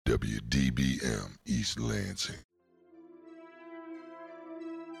WDBM East Lansing.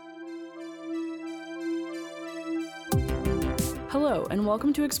 Hello, and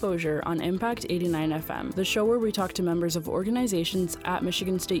welcome to Exposure on Impact 89 FM, the show where we talk to members of organizations at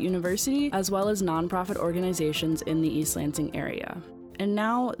Michigan State University, as well as nonprofit organizations in the East Lansing area. And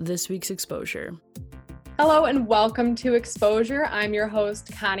now, this week's Exposure. Hello and welcome to Exposure. I'm your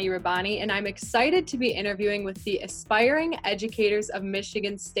host, Connie Rabani, and I'm excited to be interviewing with the aspiring educators of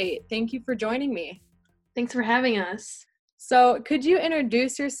Michigan State. Thank you for joining me. Thanks for having us. So could you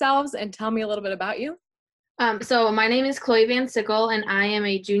introduce yourselves and tell me a little bit about you? So my name is Chloe Van Sickle, and I am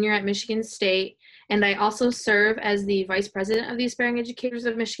a junior at Michigan State, and I also serve as the vice president of the Aspiring Educators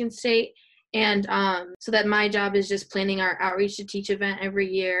of Michigan State. And so that my job is just planning our Outreach to Teach event every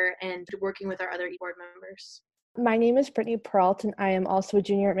year and working with our other board members. My name is Brittany Peralt, and I am also a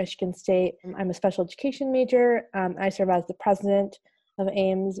junior at Michigan State. I'm a special education major. I serve as the president of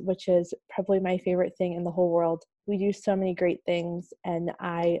AIMS, which is probably my favorite thing in the whole world. We do so many great things, and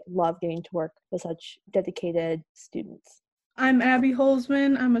I love getting to work with such dedicated students. I'm Abby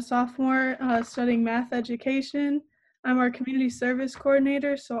Holzman. I'm a sophomore studying math education. I'm our community service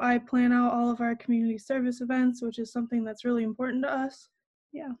coordinator, so I plan out all of our community service events, which is something that's really important to us.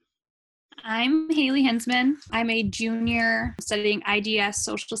 Yeah. I'm Haley Hensman. I'm a junior studying IDS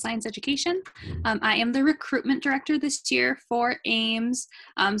social science education. I am the recruitment director this year for AIMS.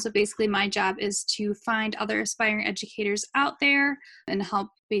 So basically my job is to find other aspiring educators out there and help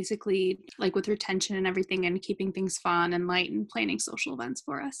basically like with retention and everything and keeping things fun and light and planning social events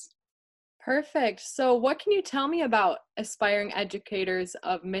for us. Perfect. So what can you tell me about Aspiring Educators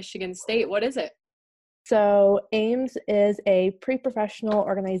of Michigan State? What is it? So AIMS is a pre-professional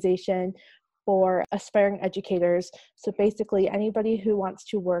organization for aspiring educators. So basically anybody who wants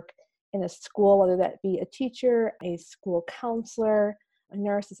to work in a school, whether that be a teacher, a school counselor, a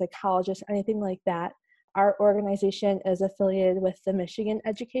nurse, a psychologist, anything like that. Our organization is affiliated with the Michigan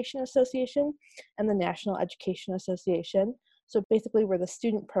Education Association and the National Education Association. So basically we're the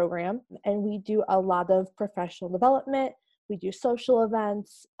student program, and we do a lot of professional development. We do social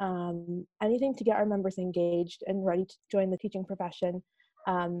events, anything to get our members engaged and ready to join the teaching profession.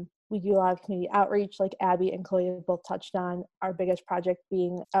 We do a lot of community outreach, like Abby and Chloe have both touched on, our biggest project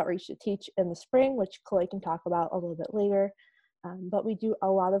being Outreach to Teach in the spring, which Chloe can talk about a little bit later. But we do a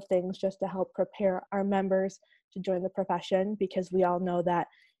lot of things just to help prepare our members to join the profession, because we all know that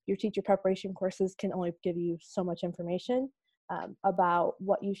your teacher preparation courses can only give you so much information about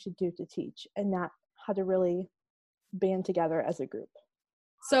what you should do to teach and not how to really band together as a group.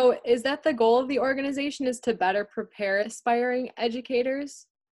 So is that the goal of the organization, is to better prepare aspiring educators?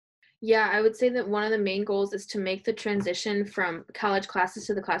 Yeah, I would say that one of the main goals is to make the transition from college classes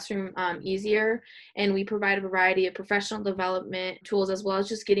to the classroom easier. And we provide a variety of professional development tools, as well as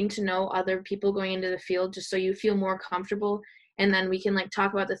just getting to know other people going into the field, just so you feel more comfortable. And then we can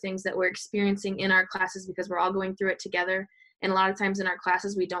talk about the things that we're experiencing in our classes, because we're all going through it together. And a lot of times in our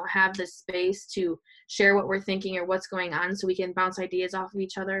classes, we don't have the space to share what we're thinking or what's going on, so we can bounce ideas off of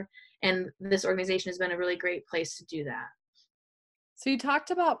each other. And this organization has been a really great place to do that. So you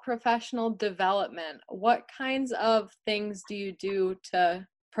talked about professional development. What kinds of things do you do to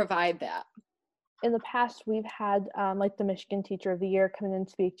provide that? In the past, we've had like the Michigan Teacher of the Year come in and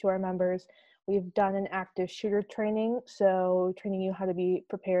speak to our members. We've done an active shooter training, so training you how to be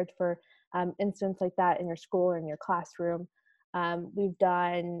prepared for incidents like that in your school or in your classroom. We've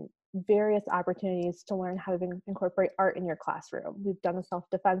done various opportunities to learn how to incorporate art in your classroom. We've done a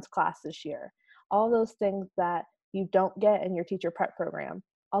self-defense class this year. All those things that you don't get in your teacher prep program.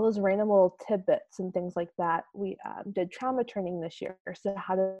 All those random little tidbits and things like that. We did trauma training this year, so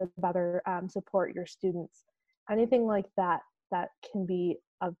how to better support your students. Anything like that can be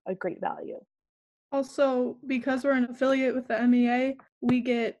of a great value. Also, because we're an affiliate with the MEA, we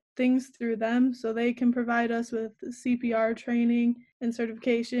get things through them, so they can provide us with CPR training and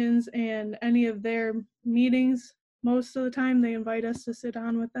certifications and any of their meetings. Most of the time they invite us to sit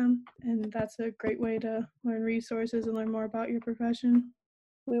down with them, and that's a great way to learn resources and learn more about your profession.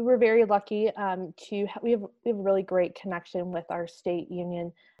 We were very lucky we have a really great connection with our state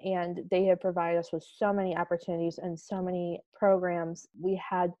union, and they have provided us with so many opportunities and so many programs. We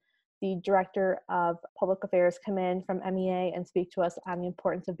had the director of public affairs come in from MEA and speak to us on the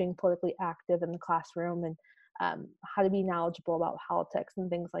importance of being politically active in the classroom and how to be knowledgeable about politics and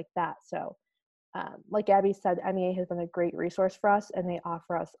things like that. So like Abby said, MEA has been a great resource for us, and they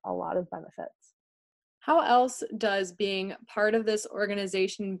offer us a lot of benefits. How else does being part of this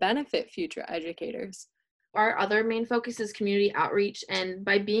organization benefit future educators? Our other main focus is community outreach, and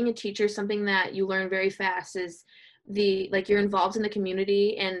by being a teacher, something that you learn very fast is you're involved in the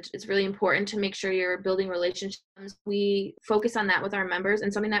community, and it's really important to make sure you're building relationships. We focus on that with our members,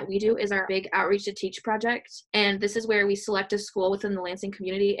 and something that we do is our big Outreach to Teach project. And this is where we select a school within the Lansing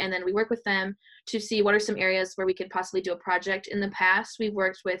community, and then we work with them to see what are some areas where we could possibly do a project. In the past, we've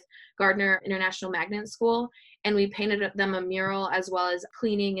worked with Gardner International Magnet School, and we painted them a mural, as well as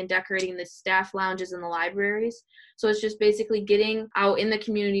cleaning and decorating the staff lounges and the libraries. So it's just basically getting out in the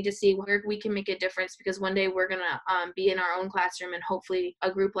community to see where we can make a difference, because one day we're going to be in our own classroom, and hopefully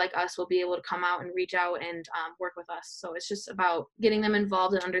a group like us will be able to come out and reach out and work with us. So it's just about getting them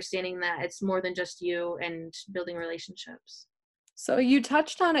involved and understanding that it's more than just you, and building relationships. So you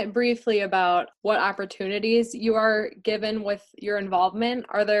touched on it briefly about what opportunities you are given with your involvement.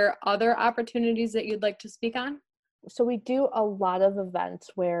 Are there other opportunities that you'd like to speak on? So we do a lot of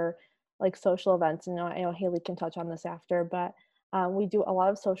events where, like social events, and I know Haley can touch on this after, but we do a lot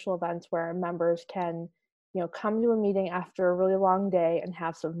of social events where our members can, come to a meeting after a really long day and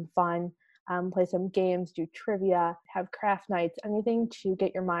have some fun, play some games, do trivia, have craft nights, anything to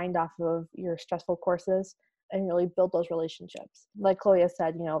get your mind off of your stressful courses and really build those relationships. Like Chloe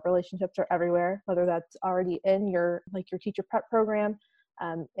said, relationships are everywhere, whether that's already in your teacher prep program,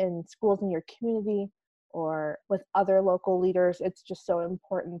 in schools in your community, or with other local leaders. It's just so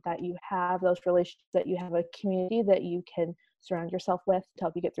important that you have those relationships, that you have a community that you can surround yourself with to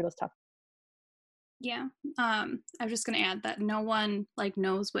help you get through those tough. Yeah. I was just going to add that no one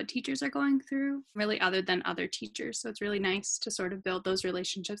knows what teachers are going through, really, other than other teachers. So it's really nice to sort of build those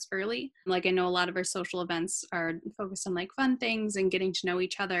relationships early. I know a lot of our social events are focused on fun things and getting to know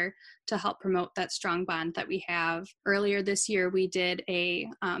each other to help promote that strong bond that we have. Earlier this year, we did a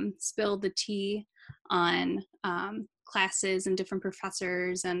spill the tea on classes and different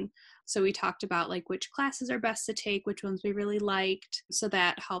professors, and so we talked about which classes are best to take, which ones we really liked, so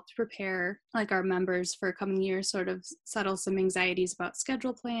that helped prepare our members for coming years, sort of settle some anxieties about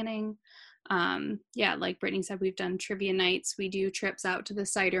schedule planning. Like Brittany said, we've done trivia nights, we do trips out to the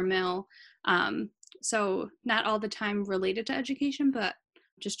cider mill, so not all the time related to education, but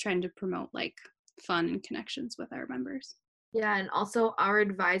just trying to promote fun and connections with our members. Yeah, and also our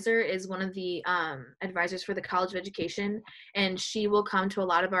advisor is one of the advisors for the College of Education, and she will come to a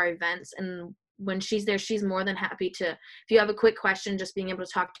lot of our events. And when she's there, she's more than happy to, if you have a quick question, just being able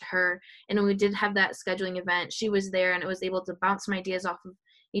to talk to her. And when we did have that scheduling event, she was there, and it was able to bounce some ideas off of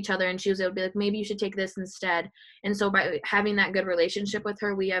each other, and she was able to be like, maybe you should take this instead. And so by having that good relationship with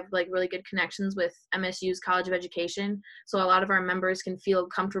her, we have really good connections with MSU's College of Education. So a lot of our members can feel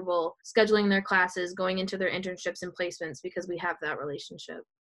comfortable scheduling their classes, going into their internships and placements, because we have that relationship.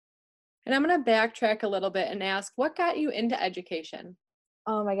 And I'm going to backtrack a little bit and ask, what got you into education?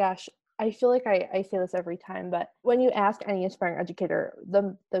 Oh my gosh. I feel like I say this every time, but when you ask any aspiring educator,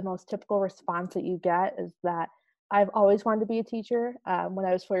 the most typical response that you get is that I've always wanted to be a teacher. When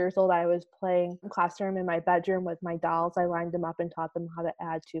I was 4 years old, I was playing classroom in my bedroom with my dolls. I lined them up and taught them how to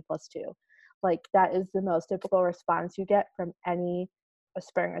add 2 + 2. That is the most typical response you get from any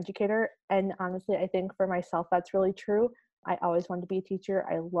aspiring educator. And honestly, I think for myself, that's really true. I always wanted to be a teacher.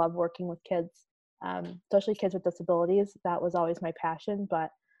 I love working with kids, especially kids with disabilities. That was always my passion, but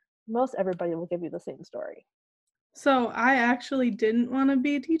most everybody will give you the same story. So I actually didn't want to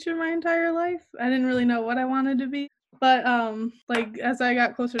be a teacher my entire life. I didn't really know what I wanted to be. But as I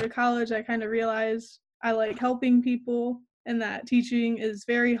got closer to college, I kind of realized I like helping people, and that teaching is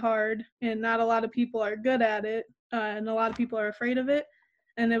very hard, and not a lot of people are good at it, and a lot of people are afraid of it.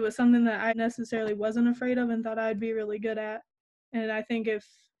 And it was something that I necessarily wasn't afraid of and thought I'd be really good at. And I think if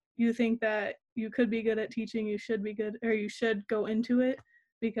you think that you could be good at teaching, you should be good, or you should go into it,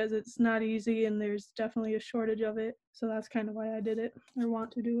 because it's not easy and there's definitely a shortage of it. So that's kind of why I did it, or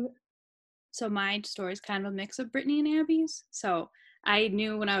want to do it. So my story is kind of a mix of Brittany and Abby's. So I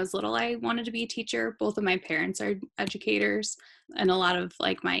knew when I was little I wanted to be a teacher. Both of my parents are educators, and a lot of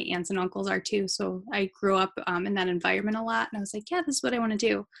my aunts and uncles are too. So I grew up in that environment a lot, and I was like, yeah, this is what I want to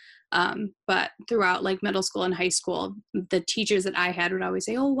do. But throughout middle school and high school, the teachers that I had would always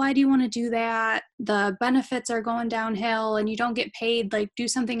say, oh, why do you want to do that? The benefits are going downhill and you don't get paid, do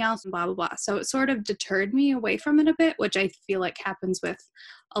something else, and blah, blah, blah. So it sort of deterred me away from it a bit, which I feel happens with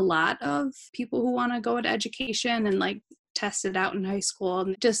a lot of people who want to go into education and test it out in high school,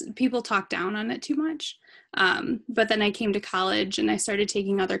 and just people talk down on it too much. But then I came to college and I started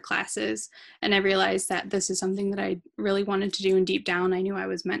taking other classes, and I realized that this is something that I really wanted to do, and deep down I knew I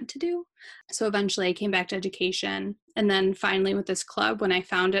was meant to do. So eventually I came back to education, and then finally with this club, when I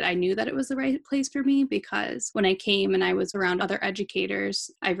found it, I knew that it was the right place for me, because when I came and I was around other educators,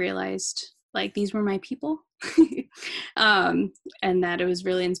 I realized these were my people. And that it was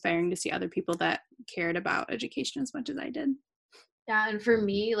really inspiring to see other people that cared about education as much as I did. Yeah, and for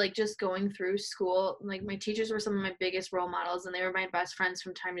me, like just going through school, like my teachers were some of my biggest role models and they were my best friends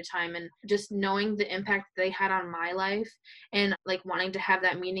from time to time. And just knowing the impact they had on my life and like wanting to have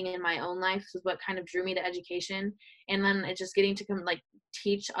that meaning in my own life is what kind of drew me to education. And then it's just getting to come like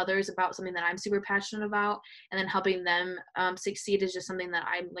teach others about something that I'm super passionate about and then helping them succeed is just something that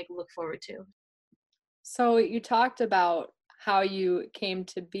I like look forward to. So you talked about how you came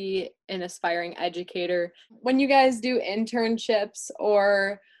to be an aspiring educator. When you guys do internships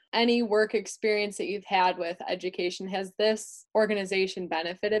or any work experience that you've had with education, has this organization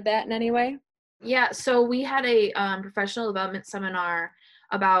benefited that in any way? Yeah, so we had a professional development seminar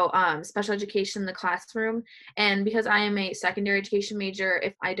about special education in the classroom. And because I am a secondary education major,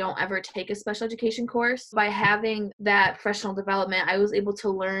 if I don't ever take a special education course, by having that professional development, I was able to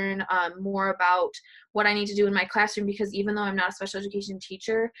learn more about what I need to do in my classroom because even though I'm not a special education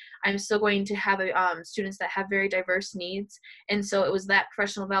teacher, I'm still going to have students that have very diverse needs. And so it was that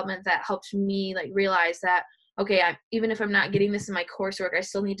professional development that helped me like realize that okay, even if I'm not getting this in my coursework, I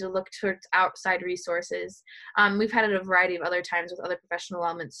still need to look towards outside resources. We've had it a variety of other times with other professional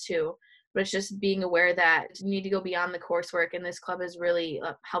elements too, but it's just being aware that you need to go beyond the coursework, and this club has really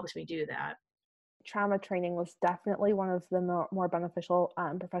helped me do that. Trauma training was definitely one of the more beneficial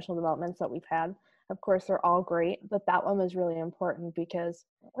professional developments that we've had. Of course, they're all great, but that one was really important because,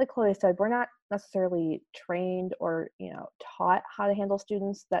 like Chloe said, we're not necessarily trained or, taught how to handle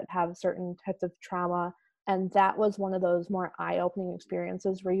students that have certain types of trauma. And that was one of those more eye-opening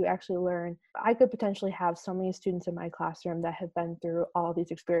experiences where you actually learn, I could potentially have so many students in my classroom that have been through all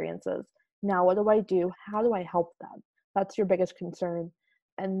these experiences. Now, what do I do? How do I help them? That's your biggest concern.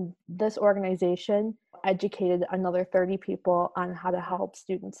 And this organization educated another 30 people on how to help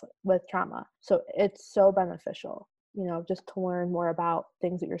students with trauma. So it's so beneficial, just to learn more about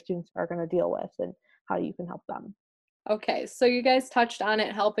things that your students are going to deal with and how you can help them. Okay, so you guys touched on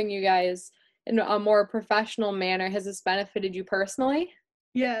it helping you guys in a more professional manner. Has this benefited you personally?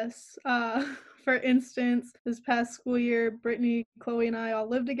 Yes. For instance, this past school year, Brittany, Chloe, and I all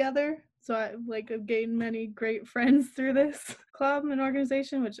lived together. So I've gained many great friends through this club and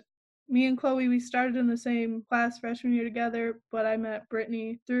organization, which me and Chloe, we started in the same class freshman year together, but I met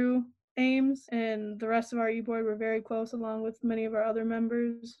Brittany through Ames, and the rest of our e-board were very close along with many of our other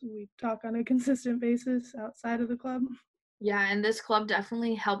members. We talk on a consistent basis outside of the club. Yeah, and this club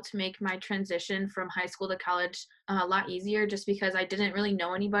definitely helped make my transition from high school to college a lot easier just because I didn't really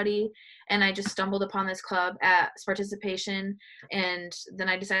know anybody and I just stumbled upon this club at participation and then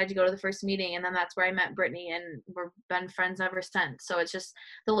I decided to go to the first meeting and then that's where I met Brittany and we've been friends ever since. So it's just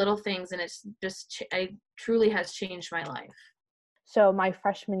the little things and it's just, it truly has changed my life. So my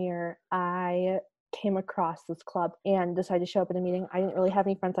freshman year, I came across this club and decided to show up at a meeting. I didn't really have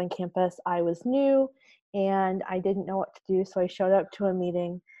any friends on campus. I was new and I didn't know what to do. So I showed up to a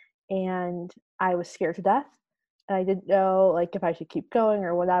meeting and I was scared to death. And I didn't know if I should keep going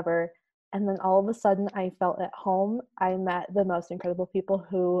or whatever. And then all of a sudden I felt at home. I met the most incredible people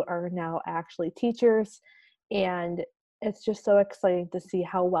who are now actually teachers. And it's just so exciting to see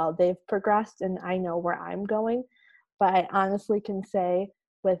how well they've progressed. And I know where I'm going. But I honestly can say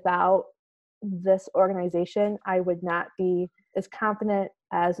without this organization, I would not be as confident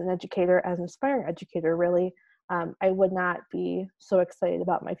as an educator, as an aspiring educator, really. I would not be so excited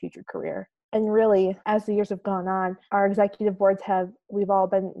about my future career. And really, as the years have gone on, our executive boards we've all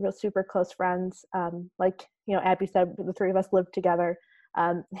been real super close friends. Abby said, the three of us live together.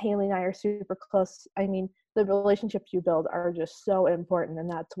 Haley and I are super close. I mean, the relationships you build are just so important,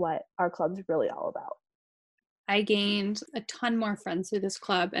 and that's what our club's really all about. I gained a ton more friends through this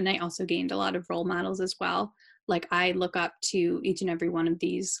club, and I also gained a lot of role models as well. I look up to each and every one of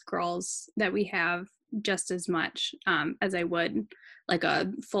these girls that we have just as much as I would a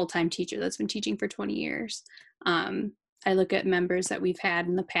full-time teacher that's been teaching for 20 years. I look at members that we've had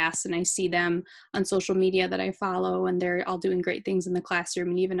in the past and I see them on social media that I follow and they're all doing great things in the classroom,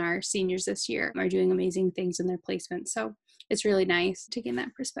 and even our seniors this year are doing amazing things in their placement. So it's really nice to gain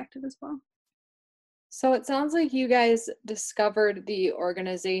that perspective as well. So it sounds like you guys discovered the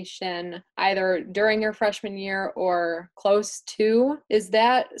organization either during your freshman year or close to. Is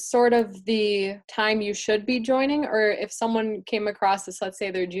that sort of the time you should be joining? Or if someone came across this, let's say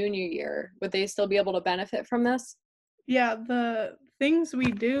their junior year, would they still be able to benefit from this? Yeah, the things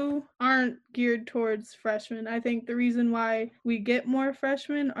we do aren't geared towards freshmen. I think the reason why we get more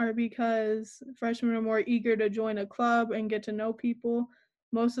freshmen are because freshmen are more eager to join a club and get to know people.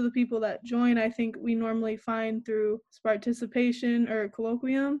 Most of the people that join, I think we normally find through participation or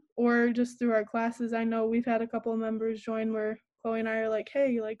colloquium or just through our classes. I know we've had a couple of members join where Chloe and I are like,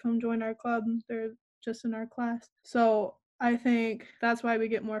 hey, come join our club. They're just in our class. So I think that's why we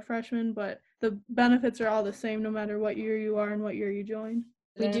get more freshmen, but the benefits are all the same no matter what year you are and what year you join.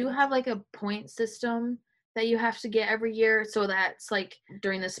 We do have like a point system that you have to get every year. So that's like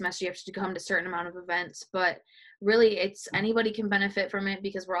during the semester, you have to come to a certain amount of events. But really, it's anybody can benefit from it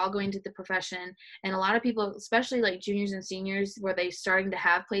because we're all going to the profession. And a lot of people, especially like juniors and seniors, where they're starting to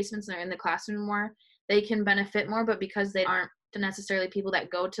have placements and they're in the classroom more, they can benefit more. But because they aren't necessarily people that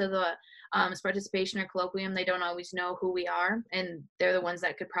go to the participation or colloquium, they don't always know who we are. And they're the ones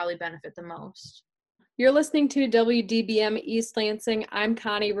that could probably benefit the most. You're listening to WDBM East Lansing. I'm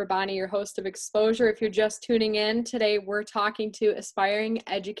Connie Rabani, your host of Exposure. If you're just tuning in, today we're talking to aspiring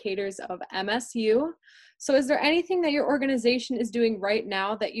educators of MSU. So is there anything that your organization is doing right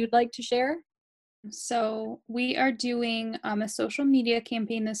now that you'd like to share? So we are doing a social media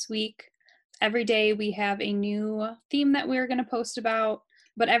campaign this week. Every day we have a new theme that we're going to post about,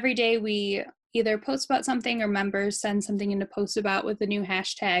 but every day we either post about something or members send something in to post about with a new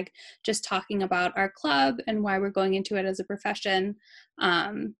hashtag, just talking about our club and why we're going into it as a profession.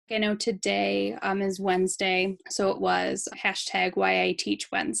 I know today is Wednesday, so it was hashtag why I teach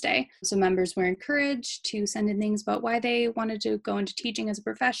Wednesday. So members were encouraged to send in things about why they wanted to go into teaching as a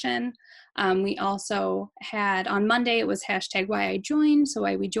profession. We also had on Monday, it was hashtag why I joined, so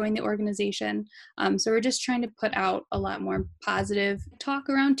why we joined the organization. So we're just trying to put out a lot more positive talk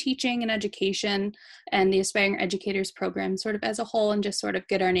around teaching and education and the Aspiring Educators program sort of as a whole, and just sort of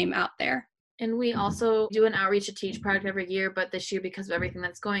get our name out there. And we also do an outreach to teach project every year, but this year, because of everything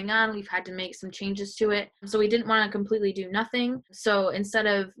that's going on, we've had to make some changes to it. So we didn't want to completely do nothing. So instead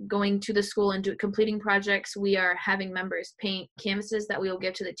of going to the school and completing projects, we are having members paint canvases that we will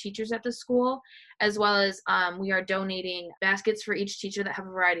give to the teachers at the school, as well as we are donating baskets for each teacher that have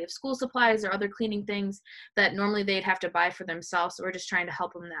a variety of school supplies or other cleaning things that normally they'd have to buy for themselves. So we're just trying to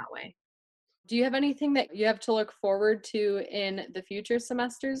help them that way. Do you have anything that you have to look forward to in the future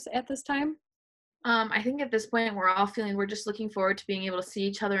semesters at this time? I think at this point we're just looking forward to being able to see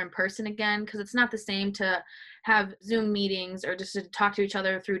each other in person again, because it's not the same to have Zoom meetings or just to talk to each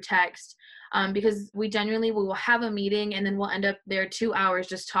other through text, because we genuinely will have a meeting and then we'll end up there 2 hours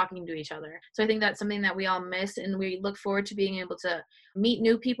just talking to each other. So I think that's something that we all miss, and we look forward to being able to meet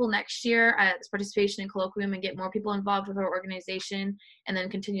new people next year at participation in colloquium and get more people involved with our organization, and then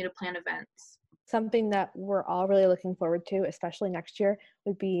continue to plan events. Something that we're all really looking forward to, especially next year,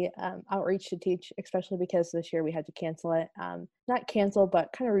 would be outreach to teach, especially because this year we had to cancel it. Not cancel,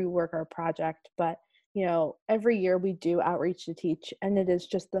 but kind of rework our project. But, you know, every year we do outreach to teach, and it is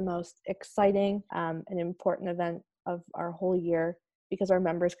just the most exciting and important event of our whole year because our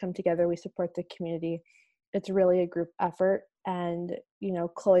members come together, we support the community. It's really a group effort, and, you know,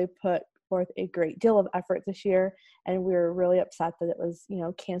 Chloe put forth a great deal of effort this year, and we were really upset that it was, you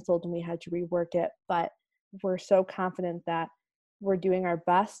know, canceled and we had to rework it, but we're so confident that we're doing our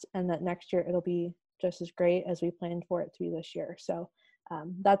best and that next year it'll be just as great as we planned for it to be this year. So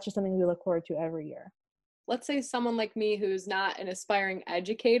that's just something we look forward to every year. Let's say someone like me who's not an aspiring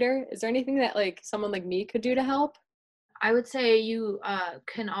educator, is there anything that like someone like me could do to help? I would say you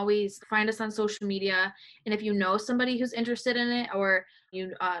can always find us on social media, and if you know somebody who's interested in it, or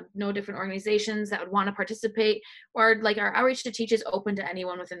you know different organizations that would want to participate, or like our outreach to teach is open to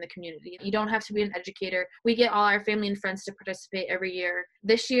anyone within the community. You don't have to be an educator. We get all our family and friends to participate every year.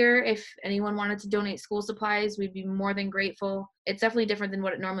 This year, if anyone wanted to donate school supplies, we'd be more than grateful. It's definitely different than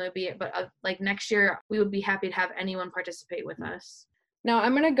what it normally would be, but like next year, we would be happy to have anyone participate with us. Now,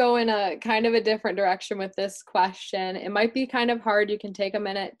 I'm going to go in a kind of a different direction with this question. It might be kind of hard. You can take a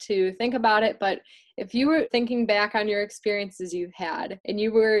minute to think about it, but if you were thinking back on your experiences you've had and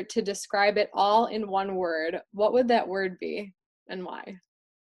you were to describe it all in one word, what would that word be and why?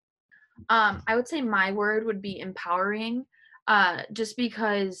 I would say my word would be empowering. Just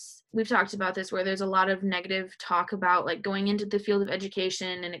because we've talked about this, where there's a lot of negative talk about like going into the field of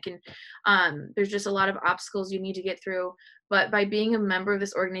education, and it can there's just a lot of obstacles you need to get through. But by being a member of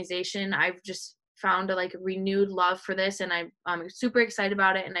this organization, I've just found a like renewed love for this, and I'm super excited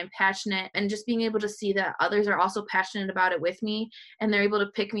about it, and I'm passionate, and just being able to see that others are also passionate about it with me, and they're able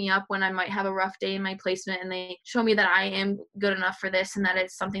to pick me up when I might have a rough day in my placement, and they show me that I am good enough for this and that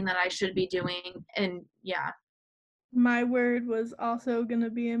it's something that I should be doing. And yeah. My word was also going to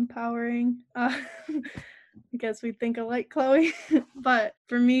be empowering. I guess we think alike, Chloe. But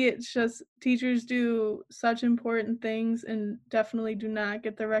for me, it's just teachers do such important things and definitely do not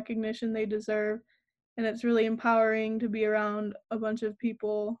get the recognition they deserve. And it's really empowering to be around a bunch of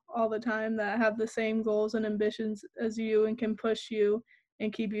people all the time that have the same goals and ambitions as you and can push you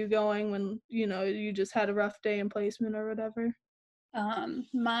and keep you going when, you know, you just had a rough day in placement or whatever.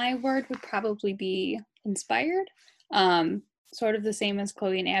 My word would probably be inspired. Sort of the same as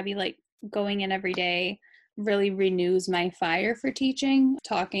Chloe and Abby, like going in every day really renews my fire for teaching,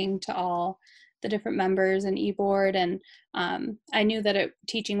 talking to all the different members and e-board. And I knew that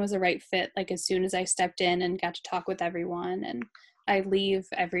teaching was the right fit, like as soon as I stepped in and got to talk with everyone. And I leave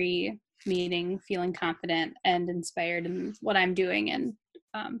every meeting feeling confident and inspired in what I'm doing and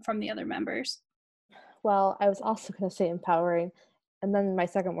from the other members. Well, I was also going to say empowering, and then my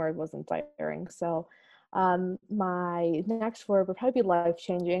second word was inspiring. So my next word would probably be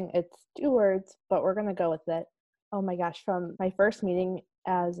life-changing. It's 2 words, but we're going to go with it. Oh my gosh, from my first meeting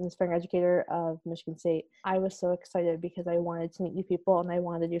as an aspiring educator of Michigan State, I was so excited because I wanted to meet new people and I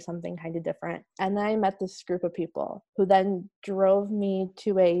wanted to do something kind of different. And then I met this group of people who then drove me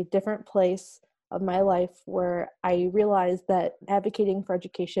to a different place of my life where I realized that advocating for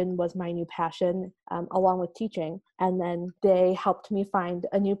education was my new passion, along with teaching. And then they helped me find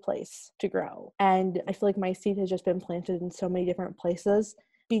a new place to grow. And I feel like my seed has just been planted in so many different places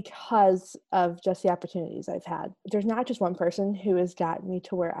because of just the opportunities I've had. There's not just one person who has gotten me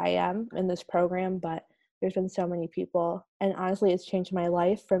to where I am in this program, but there's been so many people. And honestly, it's changed my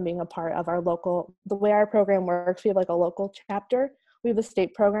life from being a part of the way our program works. We have like a local chapter. We have a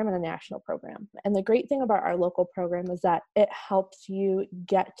state program and a national program. And the great thing about our local program is that it helps you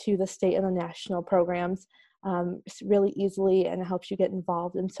get to the state and the national programs really easily, and it helps you get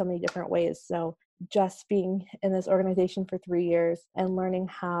involved in so many different ways. So just being in this organization for 3 years and learning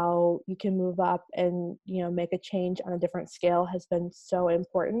how you can move up and, make a change on a different scale has been so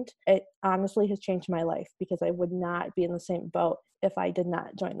important. It honestly has changed my life because I would not be in the same boat if I did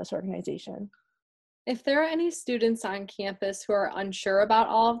not join this organization. If there are any students on campus who are unsure about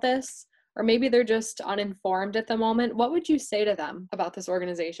all of this, or maybe they're just uninformed at the moment, what would you say to them about this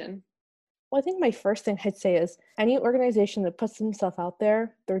organization? Well, I think my first thing I'd say is any organization that puts themselves out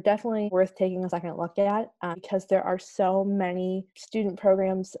there, they're definitely worth taking a second look at because there are so many student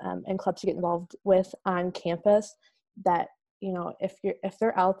programs and clubs to get involved with on campus that, if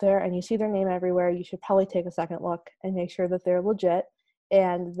they're out there and you see their name everywhere, you should probably take a second look and make sure that they're legit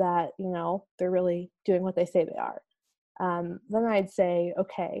and that, they're really doing what they say they are. Then I'd say,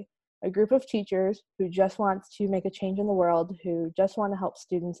 okay, a group of teachers who just wants to make a change in the world, who just want to help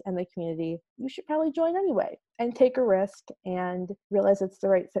students and the community, you should probably join anyway and take a risk and realize it's the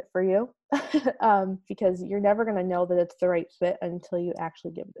right fit for you because you're never going to know that it's the right fit until you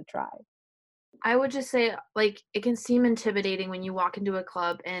actually give it a try. I would just say, it can seem intimidating when you walk into a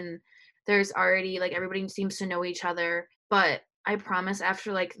club and there's already, everybody seems to know each other, but I promise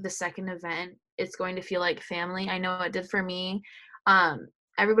after, the second event, it's going to feel like family. I know it did for me.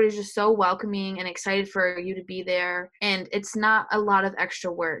 Everybody's just so welcoming and excited for you to be there. And it's not a lot of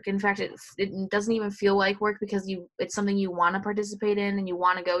extra work. In fact, it doesn't even feel like work because it's something you want to participate in and you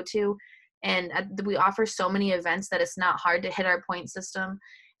want to go to. And we offer so many events that it's not hard to hit our point system.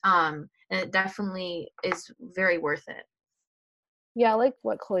 And it definitely is very worth it. Yeah, like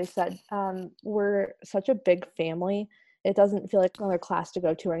what Chloe said, we're such a big family. It doesn't feel like another class to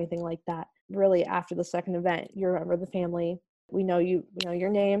go to or anything like that. Really, after the second event, you remember the family. We know you, we know your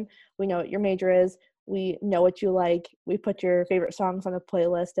name, we know what your major is, we know what you like, we put your favorite songs on a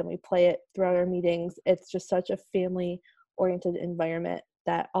playlist and we play it throughout our meetings. It's just such a family-oriented environment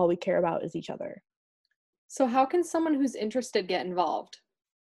that all we care about is each other. So how can someone who's interested get involved?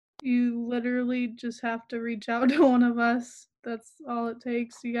 You literally just have to reach out to one of us. That's all it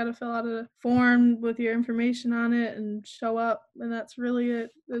takes. You got to fill out a form with your information on it and show up, and that's really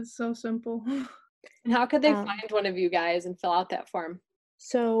it. It's so simple. And how could they find one of you guys and fill out that form?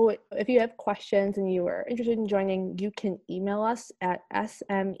 So if you have questions and you are interested in joining, you can email us at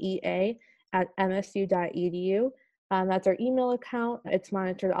smea@msu.edu. That's our email account. It's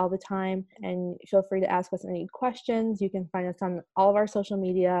monitored all the time, and feel free to ask us any questions. You can find us on all of our social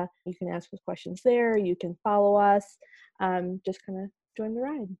media. You can ask us questions there. You can follow us. Just kind of join the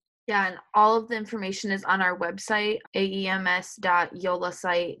ride. Yeah, and all of the information is on our website,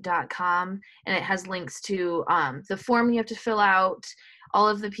 aems.yolasite.com, and it has links to the form you have to fill out, all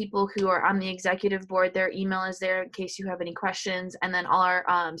of the people who are on the executive board, their email is there in case you have any questions, and then all our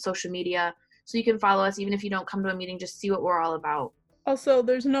social media. So you can follow us even if you don't come to a meeting, just see what we're all about. Also,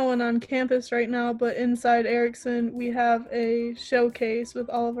 there's no one on campus right now, but inside Erickson, we have a showcase with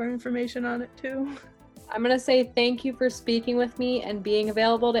all of our information on it too. I'm going to say thank you for speaking with me and being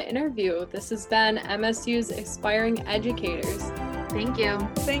available to interview. This has been MSU's Aspiring Educators. Thank you.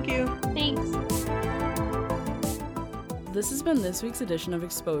 Thank you. Thanks. This has been this week's edition of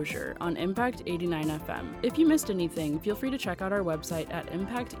Exposure on Impact 89 FM. If you missed anything, feel free to check out our website at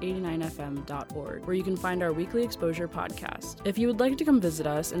impact89fm.org, where you can find our weekly Exposure podcast. If you would like to come visit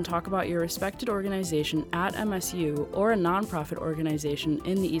us and talk about your respected organization at MSU or a nonprofit organization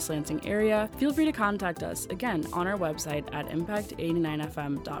in the East Lansing area, feel free to contact us again on our website at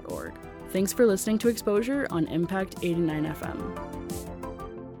impact89fm.org. Thanks for listening to Exposure on Impact 89 FM.